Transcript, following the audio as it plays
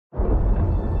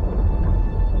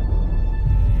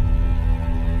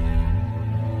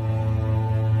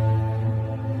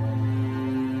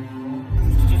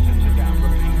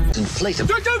later.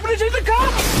 Don't open it in the car!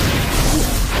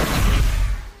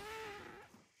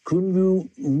 Can you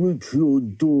reach your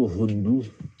door handle?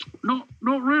 Not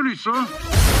really, sir.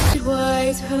 It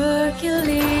was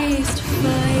Hercules to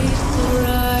fight the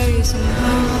rising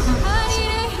dawn. I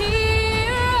need a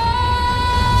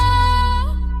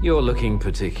hero. You're looking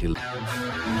particular.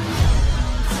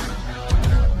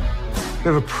 We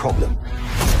have a problem.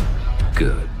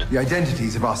 Good. The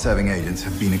identities of our serving agents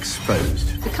have been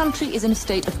exposed. The country is in a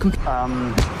state of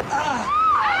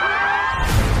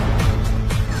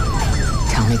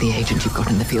Tell me the agent you've got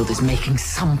in the field is making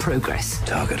some progress.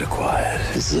 Target acquired.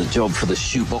 This is a job for the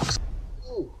shoebox.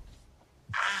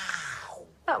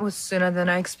 That was sooner than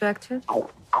I expected.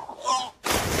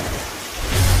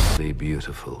 Be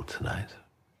beautiful tonight.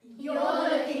 You're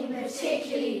looking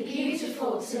particularly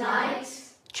beautiful tonight.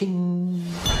 Ching.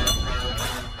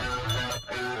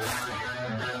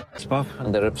 Bob,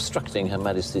 and they're obstructing Her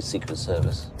Majesty's Secret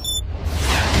Service.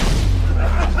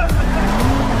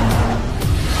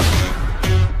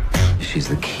 She's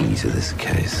the key to this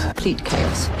case. Complete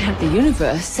chaos. The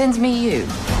universe sends me you.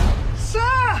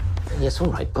 Sir! Yes,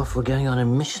 all right, Buff, we're going on a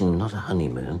mission, not a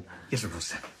honeymoon. Yes, of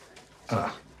course.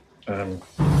 Where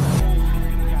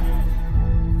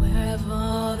have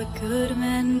all the good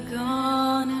men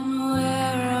gone, and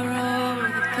where are all the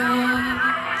gods?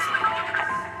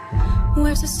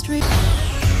 Where's the street?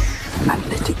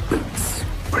 Magnetic boots.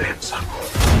 Brilliant, son.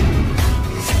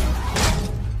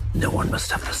 No one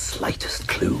must have the slightest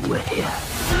clue we're here.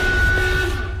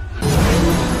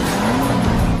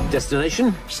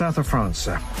 Destination? South of France,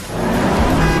 sir.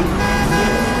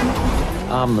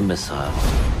 Arm the missile.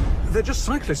 They're just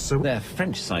cyclists, sir. They're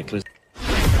French cyclists.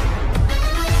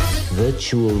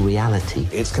 Virtual reality.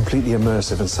 It's completely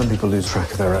immersive, and some people lose track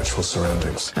of their actual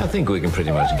surroundings. I think we can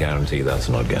pretty much guarantee that's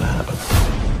not going to happen.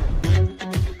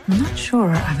 I'm not sure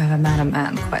I've ever met a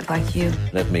man quite like you.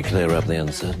 Let me clear up the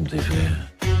uncertainty for you.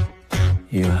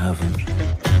 You haven't.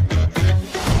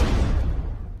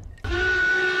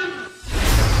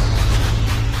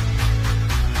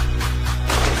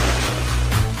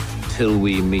 Till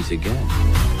we meet again.